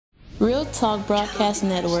Real Talk Broadcast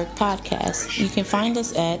Network podcast. You can find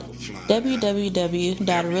us at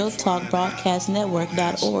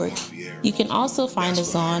www.realtalkbroadcastnetwork.org. You can also find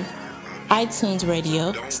us on iTunes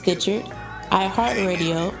Radio, Stitcher,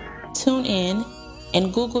 iHeartRadio, TuneIn,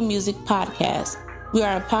 and Google Music Podcast. We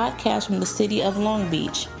are a podcast from the city of Long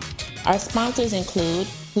Beach. Our sponsors include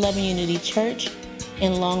Loving Unity Church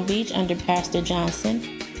in Long Beach under Pastor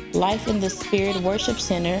Johnson, Life in the Spirit Worship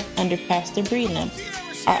Center under Pastor Breedham.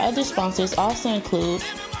 Our other sponsors also include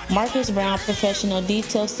Marcus Brown Professional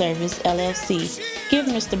Detail Service, LLC. Give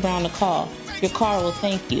Mr. Brown a call. Your car will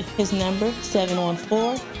thank you. His number,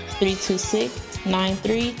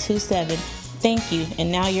 714-326-9327. Thank you,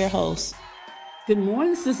 and now your host. Good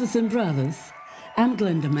morning, sisters and brothers. I'm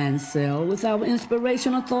Glenda Mansell with our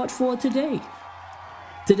inspirational thought for today.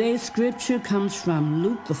 Today's scripture comes from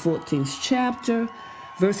Luke, the 14th chapter,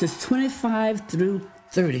 verses 25 through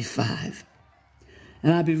 35.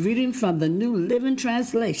 And I'll be reading from the New Living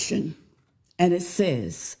Translation. And it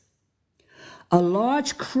says, a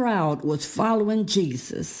large crowd was following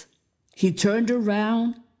Jesus. He turned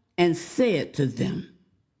around and said to them,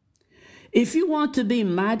 if you want to be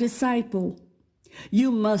my disciple,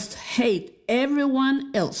 you must hate everyone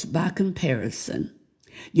else by comparison.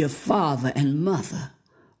 Your father and mother,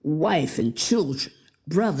 wife and children,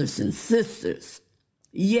 brothers and sisters.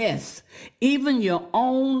 Yes, even your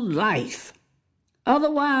own life.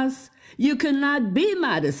 Otherwise, you cannot be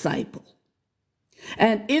my disciple.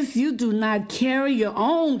 And if you do not carry your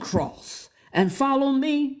own cross and follow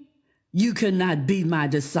me, you cannot be my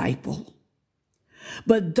disciple.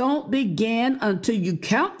 But don't begin until you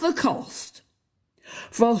count the cost.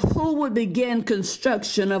 For who would begin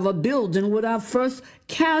construction of a building without first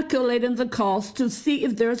calculating the cost to see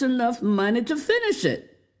if there's enough money to finish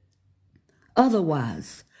it?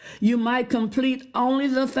 Otherwise, you might complete only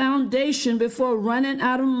the foundation before running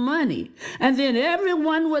out of money, and then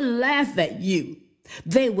everyone would laugh at you.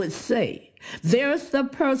 They would say, there's the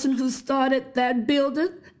person who started that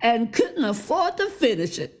building and couldn't afford to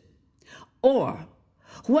finish it. Or,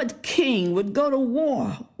 what king would go to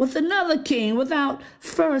war with another king without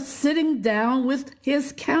first sitting down with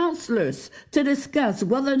his counselors to discuss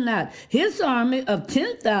whether or not his army of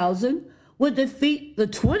 10,000 would defeat the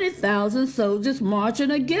 20,000 soldiers marching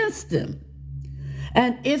against him?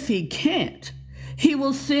 And if he can't, he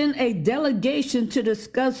will send a delegation to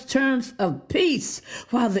discuss terms of peace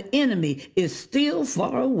while the enemy is still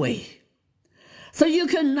far away. So you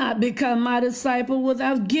cannot become my disciple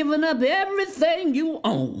without giving up everything you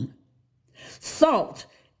own. Salt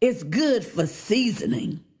is good for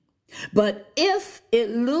seasoning, but if it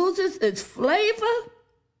loses its flavor,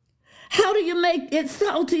 how do you make it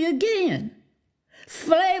salty again?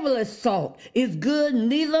 Flavorless salt is good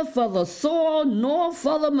neither for the soil nor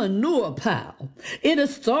for the manure pile. It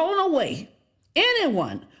is thrown away.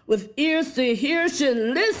 Anyone with ears to hear should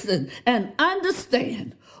listen and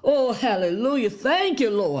understand. Oh, hallelujah. Thank you,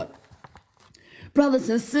 Lord. Brothers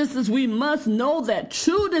and sisters, we must know that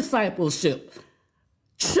true discipleships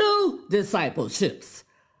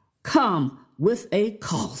come with a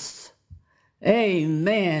cost.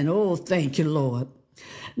 Amen. Oh, thank you, Lord.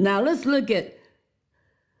 Now let's look at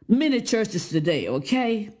many churches today,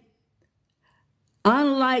 okay?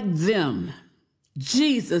 Unlike them,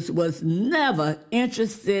 Jesus was never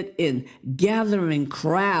interested in gathering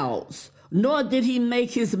crowds, nor did he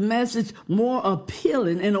make his message more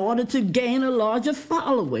appealing in order to gain a larger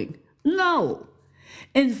following. No.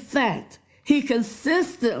 In fact, he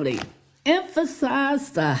consistently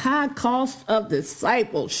emphasized the high cost of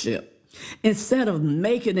discipleship instead of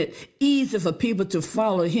making it easy for people to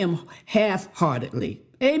follow him half-heartedly.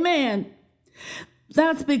 Amen.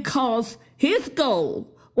 That's because his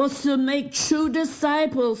goal was to make true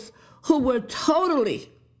disciples who were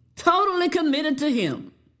totally committed to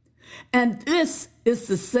him. And this is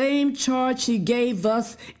the same charge he gave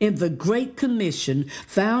us in the Great Commission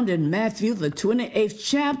found in Matthew, the 28th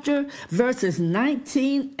chapter, verses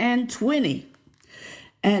 19 and 20.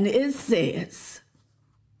 And it says,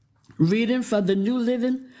 reading from the New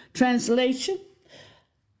Living Translation,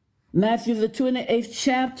 Matthew, the 28th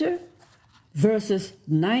chapter, verses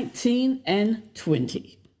 19 and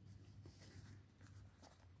 20.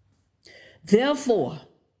 Therefore,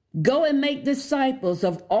 go and make disciples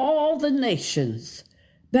of all the nations,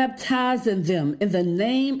 baptizing them in the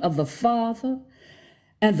name of the Father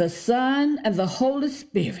and the Son and the Holy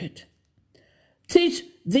Spirit. Teach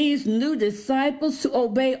these new disciples to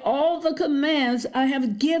obey all the commands I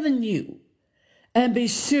have given you. And be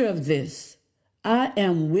sure of this, I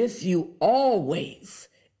am with you always,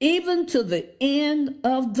 even to the end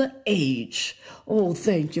of the age. Oh,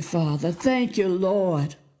 thank you, Father. Thank you,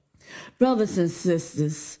 Lord. Brothers and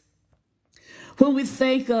sisters, when we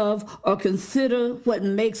think of or consider what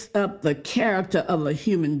makes up the character of a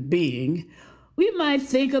human being, we might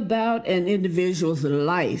think about an individual's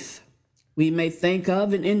life. We may think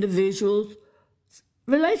of an individual's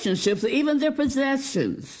relationships or even their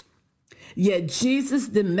possessions. Yet Jesus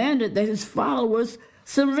demanded that his followers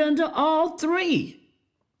surrender all three.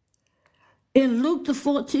 In Luke, the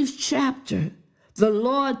 14th chapter, the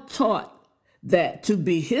Lord taught that to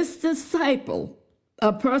be his disciple,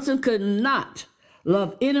 a person could not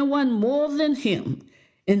love anyone more than him,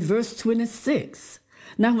 in verse 26.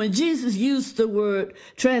 Now, when Jesus used the word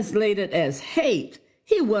translated as hate,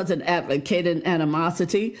 he wasn't advocating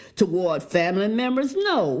animosity toward family members.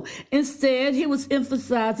 No, instead, he was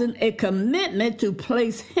emphasizing a commitment to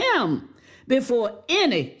place him before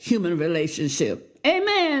any human relationship.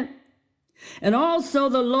 Amen. And also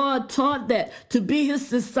the Lord taught that to be his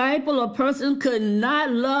disciple, a person could not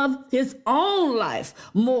love his own life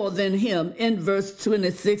more than him, in verse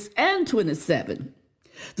 26 and 27.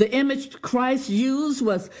 The image Christ used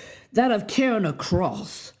was that of carrying a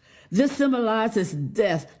cross. This symbolizes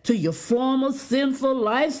death to your former sinful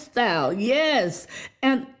lifestyle, yes,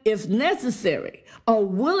 and if necessary, a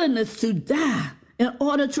willingness to die in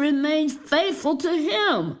order to remain faithful to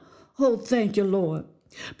him. Oh, thank you, Lord.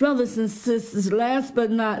 Brothers and sisters, last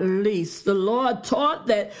but not least, the Lord taught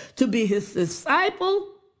that to be his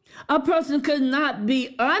disciple, a person could not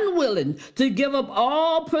be unwilling to give up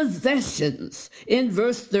all possessions, in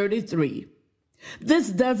verse 33. This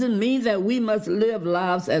doesn't mean that we must live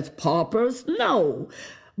lives as paupers, no,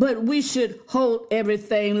 but we should hold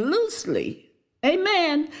everything loosely.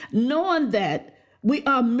 Amen. Knowing that we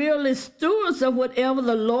are merely stewards of whatever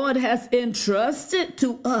the Lord has entrusted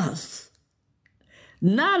to us.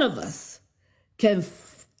 None of us can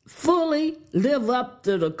fully live up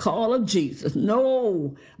to the call of Jesus.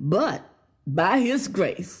 No, but by his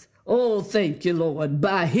grace, oh, thank you, Lord,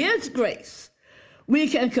 by his grace, we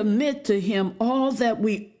can commit to him all that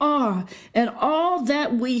we are and all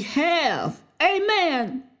that we have.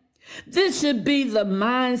 Amen. This should be the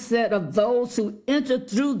mindset of those who enter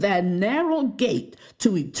through that narrow gate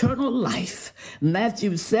to eternal life.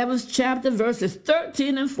 Matthew 7th chapter, verses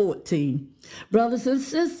 13 and 14. Brothers and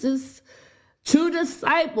sisters, true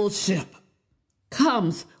discipleship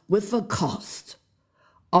comes with a cost.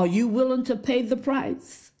 Are you willing to pay the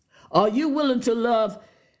price? Are you willing to love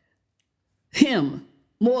him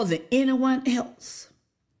more than anyone else?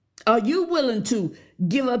 Are you willing to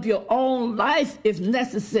give up your own life if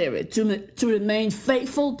necessary to remain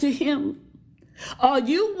faithful to him? Are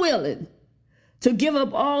you willing to give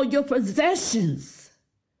up all your possessions?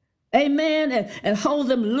 Amen. And hold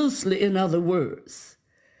them loosely, in other words,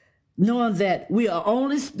 knowing that we are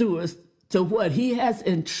only stewards to what he has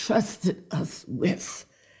entrusted us with.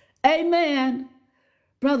 Amen.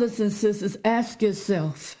 Brothers and sisters, ask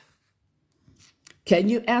yourself, can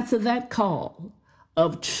you answer that call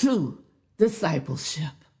of true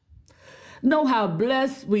discipleship? Know how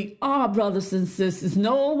blessed we are, brothers and sisters.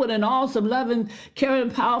 Know what an awesome, loving,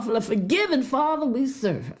 caring, powerful, and forgiving Father we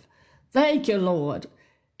serve. Thank you, Lord.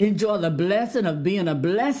 Enjoy the blessing of being a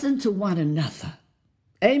blessing to one another.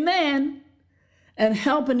 Amen. And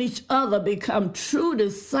helping each other become true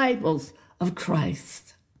disciples of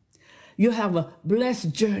Christ. You have a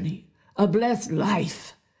blessed journey, a blessed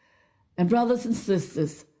life. And brothers and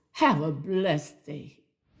sisters, have a blessed day.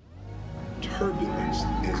 Turbulence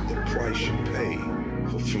is the price you pay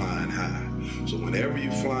for flying high. So whenever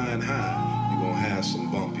you're flying high, you're going to have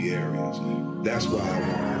some bumpy areas. That's why I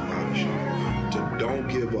want to admonish you to don't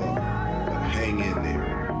give up, but hang in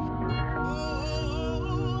there.